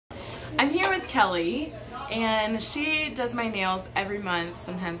I'm here with Kelly, and she does my nails every month,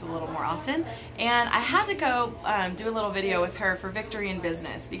 sometimes a little more often. And I had to go do a little video with her for Victory in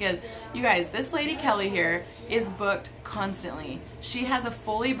Business because, you guys, this lady Kelly here is booked constantly. She has a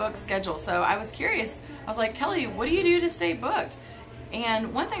fully booked schedule. So I was curious. I was like, Kelly, what do you do to stay booked?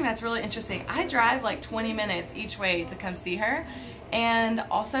 And one thing that's really interesting, I drive like 20 minutes each way to come see her. And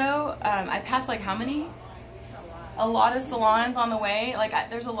also, I pass like how many? A lot of salons on the way. Like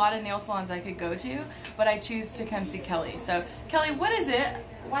there's a lot of nail salons I could go to, but I choose to come see Kelly. So Kelly, what is it?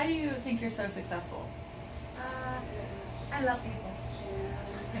 Why do you think you're so successful? I love people.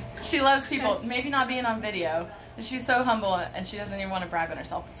 She loves people. Maybe not being on video, but she's so humble and she doesn't even want to brag on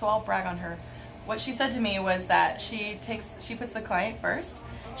herself. So I'll brag on her. What she said to me was that she puts the client first.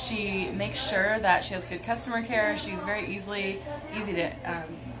 She makes sure that she has good customer care. She's very easy to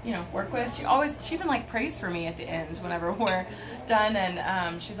you know, work with. She even like prays for me at the end whenever we're done,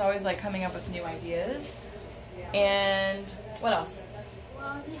 and she's always like coming up with new ideas. And what else?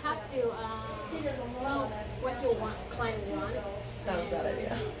 Well, you have to know what your client want. That was a bad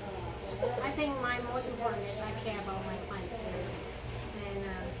idea. I think my most important is I care about my client feeling, and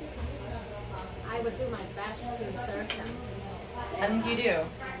I would do my best to serve them. I think you do.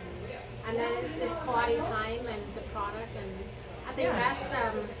 And then it's quality time and the product, and I think that's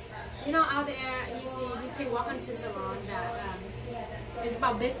you know, out there you see you can walk into salon that it's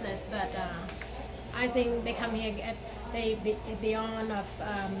about business, but I think they come here beyond of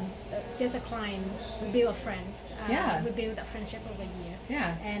just a client. We build a friend. We build a friendship over a year.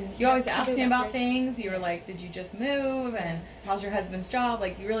 Yeah. And you always ask me about things. You were like, did you just move? And how's your husband's job?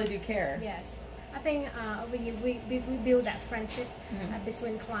 Like, you really do care. Yes. I think we build that friendship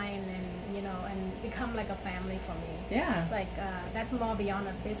between client and, you know, and become like a family for me. Yeah. It's like that's more beyond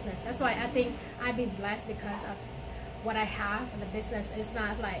a business. That's why I think I've been blessed because of what I have in the business. It's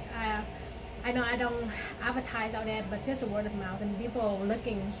not like I know I don't advertise out there, but just the word of mouth and people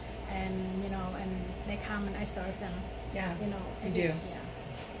looking, and you know, and they come and I serve them. Yeah. You know. You do. Yeah.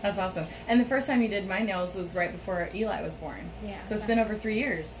 That's awesome. And the first time you did my nails was right before Eli was born. Yeah. So it's been over 3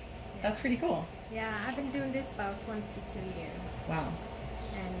 years. Yeah. That's pretty cool. Yeah, I've been doing this about 22 years. Wow.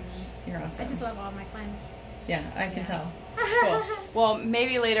 And you're awesome. I just love all my clients. Yeah, I can tell. Cool. Well,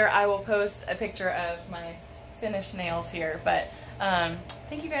 maybe later I will post a picture of my finished nails here. But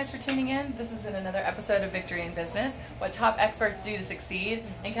thank you guys for tuning in. This has been another episode of Victory in Business, what top experts do to succeed.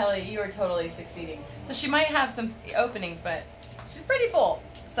 And Kelly, you are totally succeeding. So she might have some openings, but she's pretty full.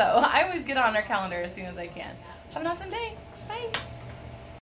 So I always get on her calendar as soon as I can. Have an awesome day. Bye.